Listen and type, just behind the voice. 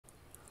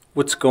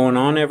What's going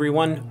on,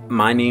 everyone?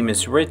 My name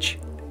is Rich.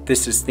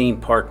 This is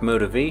Theme Park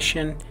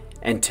Motivation,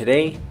 and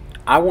today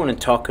I want to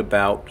talk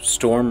about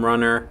Storm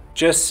Runner.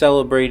 Just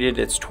celebrated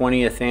its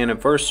 20th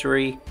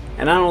anniversary,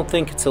 and I don't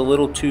think it's a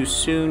little too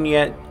soon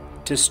yet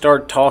to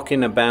start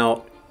talking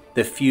about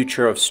the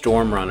future of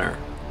Storm Runner.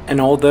 And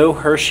although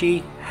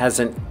Hershey has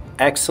an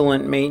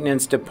excellent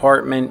maintenance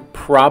department,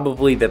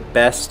 probably the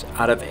best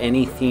out of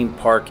any theme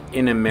park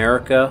in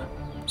America,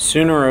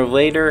 sooner or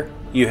later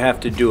you have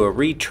to do a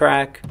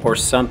retrack or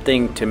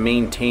something to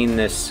maintain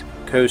this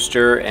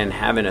coaster and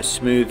having a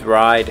smooth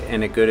ride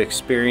and a good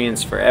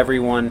experience for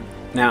everyone.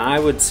 Now, I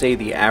would say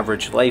the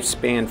average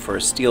lifespan for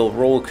a steel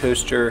roller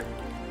coaster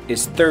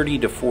is 30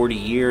 to 40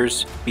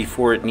 years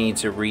before it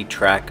needs a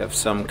retrack of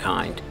some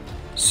kind.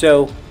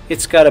 So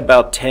it's got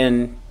about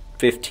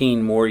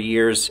 10-15 more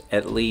years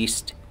at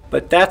least,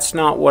 but that's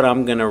not what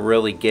I'm going to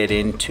really get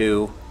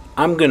into.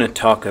 I'm going to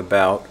talk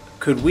about,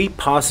 could we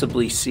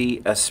possibly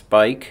see a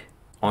spike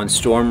on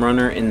Storm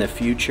Runner in the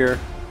future?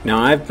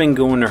 Now, I've been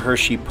going to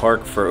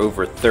Hersheypark for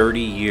over 30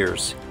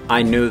 years.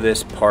 I know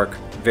this park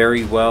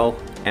very well,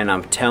 and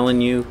I'm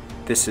telling you,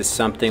 this is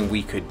something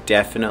we could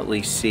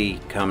definitely see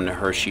come to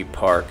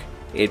Hersheypark.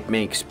 It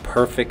makes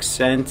perfect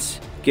sense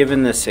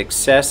given the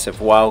success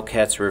of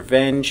Wildcats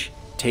Revenge,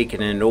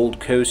 taking an old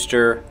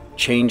coaster,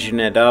 changing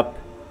it up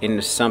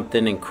into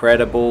something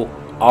incredible.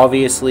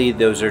 Obviously,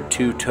 those are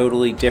two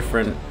totally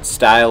different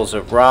styles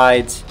of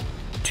rides,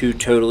 two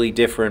totally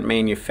different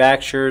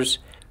manufacturers,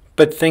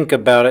 but think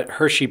about it,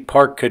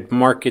 Hersheypark could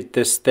market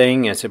this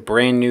thing as a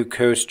brand new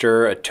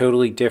coaster, a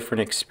totally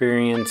different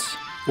experience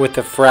with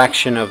a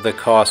fraction of the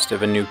cost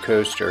of a new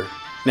coaster.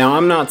 Now,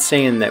 I'm not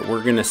saying that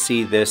we're going to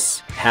see this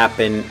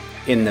happen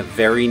in the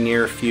very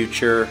near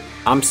future.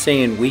 I'm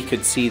saying we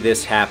could see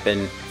this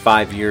happen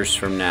 5 years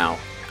from now.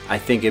 I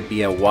think it'd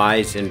be a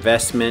wise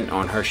investment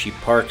on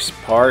Hersheypark's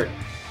part.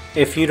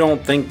 If you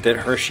don't think that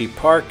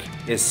Hersheypark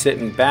is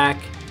sitting back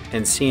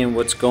and seeing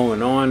what's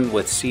going on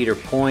with Cedar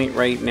Point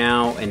right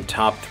now and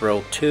Top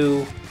Thrill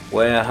 2,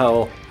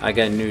 well, I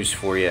got news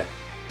for you.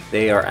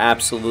 They are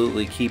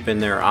absolutely keeping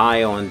their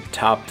eye on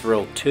Top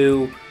Thrill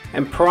 2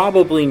 and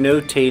probably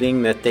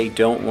notating that they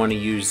don't want to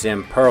use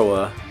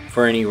Zamperla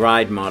for any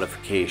ride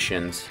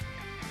modifications.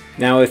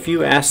 Now, if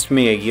you asked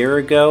me a year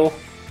ago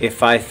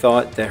if I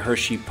thought that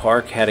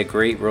Hersheypark had a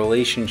great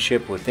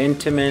relationship with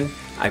Intamin,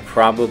 I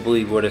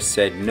probably would have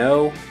said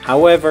no.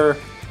 However,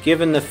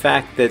 given the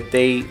fact that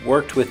they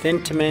worked with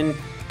Intamin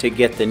to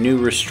get the new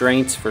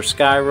restraints for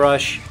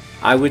Skyrush,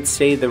 I would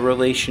say the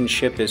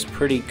relationship is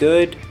pretty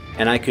good,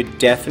 and I could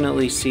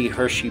definitely see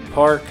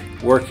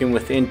Hersheypark working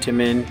with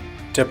Intamin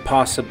to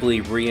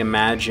possibly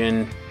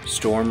reimagine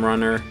Storm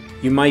Runner.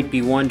 You might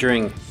be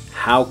wondering,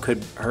 how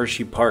could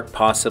Hersheypark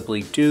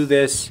possibly do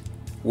this?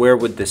 Where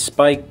would the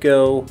spike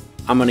go?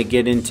 I'm going to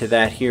get into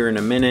that here in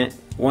a minute.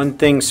 One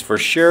thing's for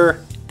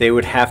sure, they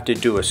would have to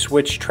do a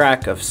switch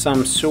track of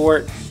some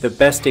sort. The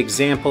best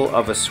example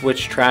of a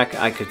switch track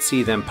I could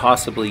see them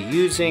possibly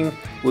using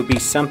would be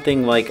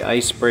something like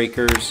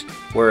Icebreakers,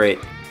 where it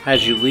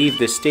has you leave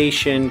the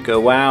station,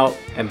 go out,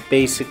 and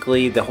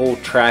basically the whole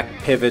track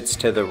pivots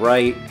to the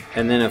right.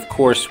 And then of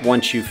course,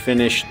 once you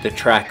finish the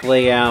track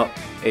layout,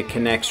 it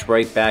connects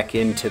right back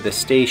into the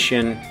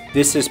station.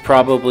 This is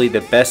probably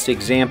the best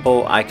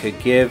example I could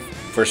give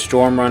for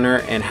Storm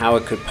Runner and how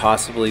it could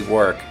possibly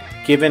work.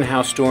 Given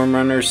how Storm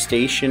Runner's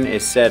station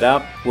is set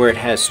up, where it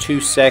has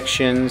two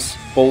sections,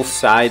 both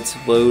sides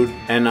load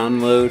and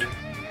unload,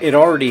 it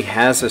already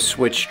has a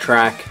switch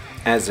track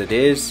as it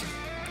is.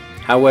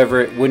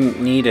 However, it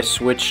wouldn't need a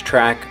switch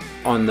track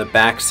on the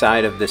back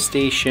side of the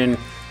station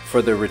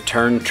for the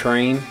return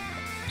train.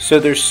 So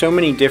there's so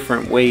many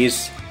different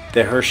ways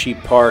that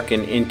Hersheypark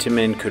and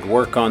Intamin could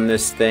work on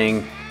this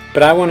thing,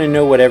 but I want to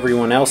know what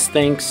everyone else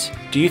thinks.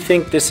 Do you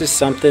think this is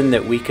something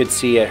that we could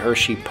see at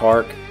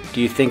Hersheypark? Do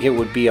you think it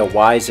would be a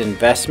wise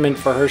investment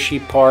for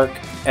Hersheypark?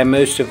 And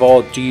most of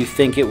all, do you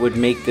think it would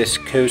make this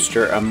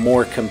coaster a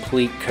more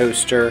complete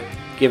coaster,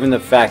 given the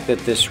fact that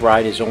this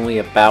ride is only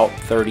about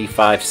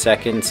 35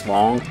 seconds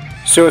long?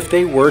 So if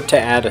they were to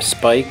add a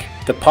spike,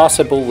 the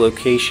possible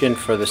location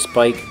for the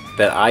spike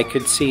that I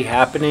could see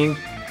happening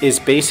is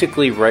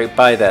basically right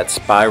by that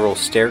spiral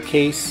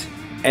staircase.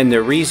 And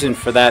the reason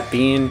for that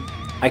being,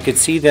 I could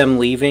see them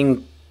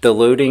leaving the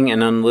loading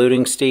and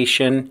unloading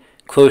station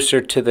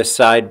closer to the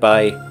side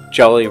by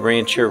Jolly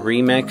Rancher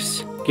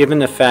Remix, given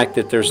the fact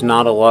that there's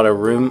not a lot of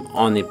room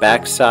on the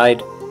back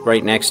side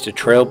right next to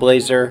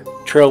Trailblazer.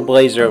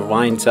 Trailblazer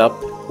lines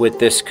up with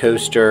this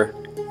coaster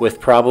with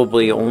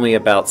probably only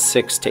about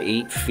 6 to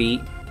 8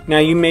 feet. Now,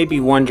 you may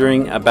be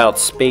wondering about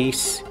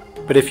space,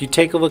 but if you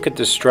take a look at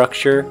the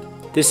structure,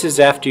 this is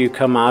after you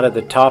come out of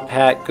the top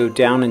hat, go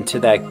down into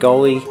that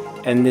gully,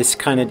 and this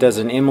kind of does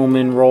an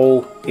Immelman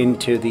roll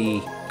into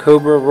the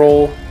Cobra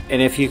roll.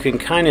 And if you can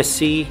kind of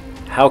see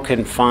how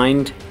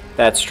confined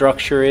that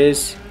structure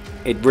is,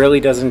 it really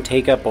doesn't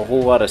take up a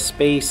whole lot of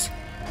space.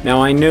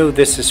 Now, I know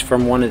this is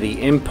from one of the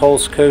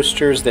Impulse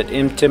coasters that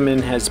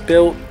Intamin has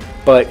built,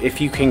 but if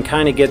you can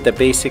kind of get the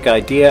basic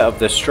idea of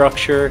the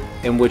structure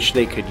in which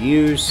they could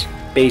use,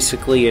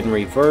 basically in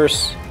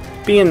reverse,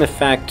 being the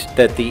fact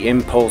that the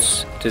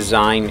impulse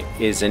design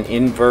is an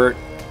invert.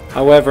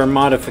 However,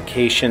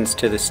 modifications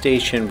to the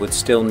station would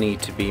still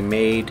need to be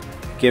made,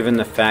 given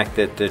the fact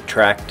that the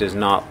track does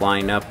not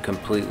line up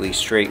completely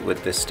straight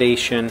with the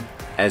station.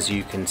 As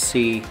you can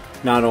see,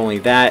 not only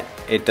that,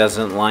 it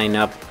doesn't line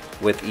up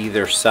with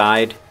either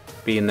side,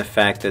 being the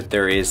fact that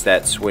there is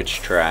that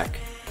switch track.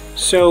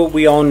 So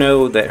we all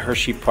know that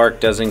Hersheypark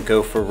doesn't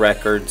go for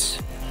records.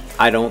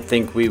 I don't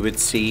think we would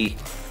see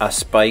a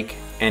spike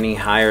any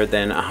higher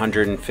than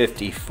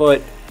 150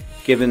 foot,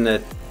 given the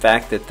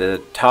fact that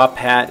the top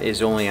hat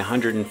is only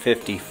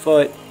 150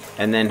 foot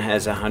and then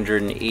has a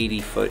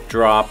 180 foot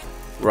drop,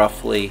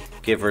 roughly,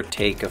 give or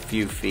take a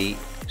few feet.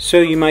 So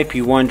you might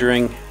be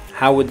wondering,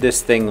 how would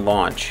this thing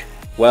launch?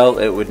 Well,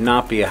 it would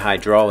not be a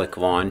hydraulic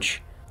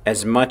launch.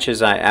 As much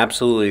as I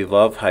absolutely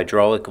love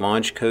hydraulic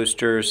launch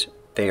coasters,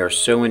 they are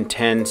so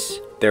intense,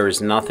 there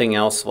is nothing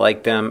else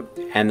like them,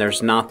 and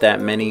there's not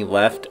that many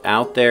left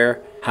out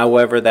there.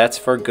 However, that's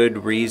for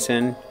good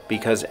reason,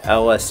 because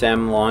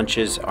LSM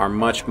launches are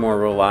much more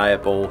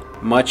reliable,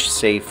 much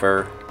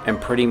safer, and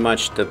pretty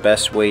much the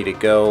best way to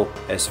go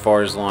as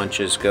far as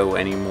launches go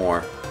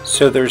anymore.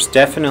 So there's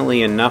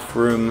definitely enough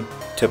room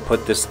to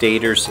put the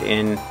stators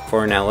in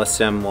for an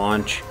LSM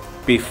launch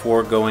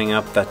before going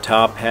up the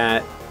top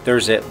hat.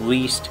 There's at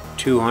least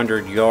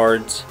 200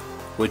 yards,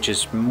 which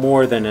is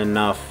more than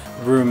enough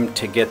room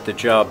to get the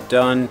job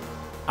done.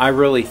 I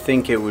really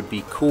think it would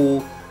be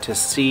cool to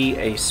see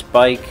a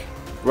spike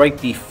right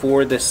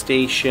before the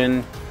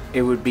station.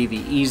 It would be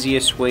the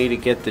easiest way to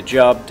get the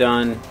job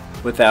done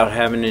without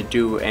having to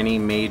do any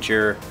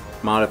major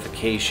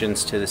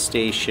modifications to the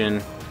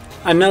station.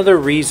 Another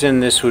reason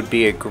this would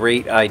be a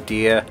great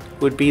idea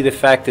would be the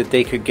fact that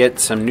they could get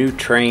some new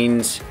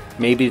trains,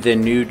 maybe the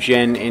new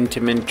gen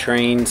Intamin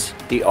trains,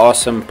 the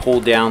awesome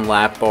pull down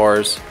lap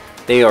bars.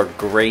 They are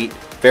great,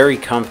 very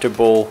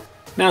comfortable.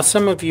 Now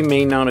some of you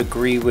may not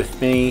agree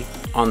with me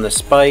on the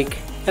spike,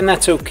 and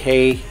that's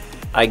okay,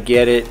 I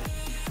get it.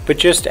 But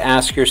just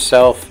ask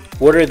yourself,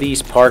 what are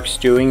these parks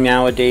doing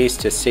nowadays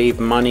to save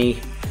money?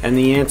 And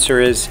the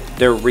answer is,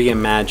 they're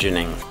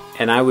reimagining.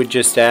 And I would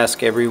just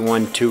ask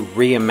everyone to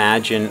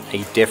reimagine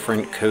a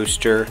different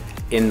coaster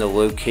in the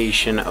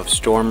location of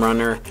Storm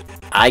Runner.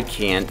 I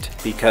can't,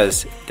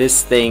 because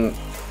this thing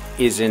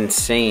is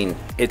insane.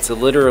 It's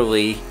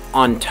literally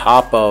on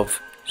top of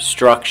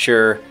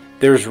structure.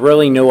 There's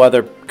really no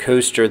other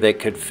coaster that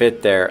could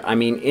fit there. I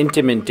mean,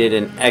 Intamin did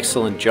an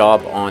excellent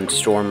job on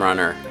Storm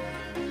Runner.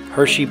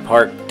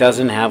 Hersheypark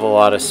doesn't have a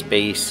lot of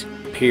space,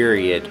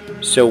 period.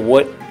 So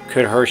what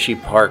could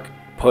Hersheypark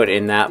put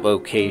in that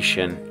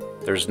location?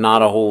 There's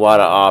not a whole lot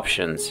of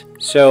options.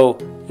 So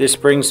this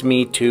brings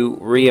me to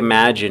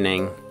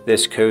reimagining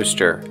this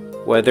coaster,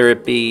 whether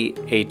it be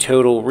a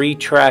total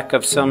retrack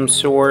of some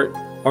sort,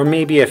 or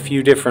maybe a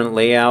few different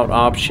layout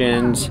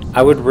options.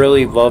 I would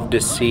really love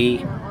to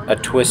see a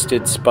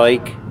twisted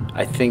spike.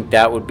 I think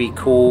that would be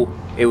cool.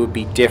 It would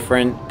be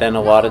different than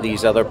a lot of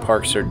these other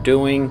parks are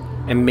doing.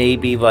 And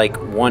maybe like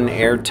one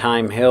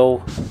airtime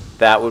hill,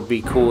 that would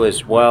be cool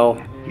as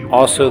well.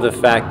 Also the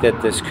fact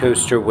that this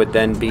coaster would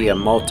then be a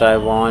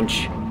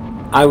multi-launch.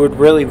 I would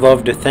really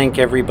love to thank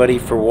everybody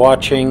for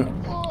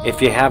watching.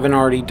 If you haven't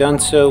already done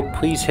so,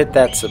 please hit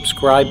that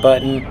subscribe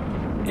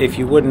button. If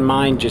you wouldn't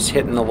mind just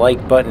hitting the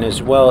like button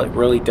as well, it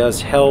really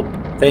does help.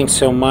 Thanks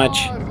so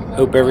much.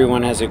 Hope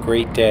everyone has a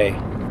great day.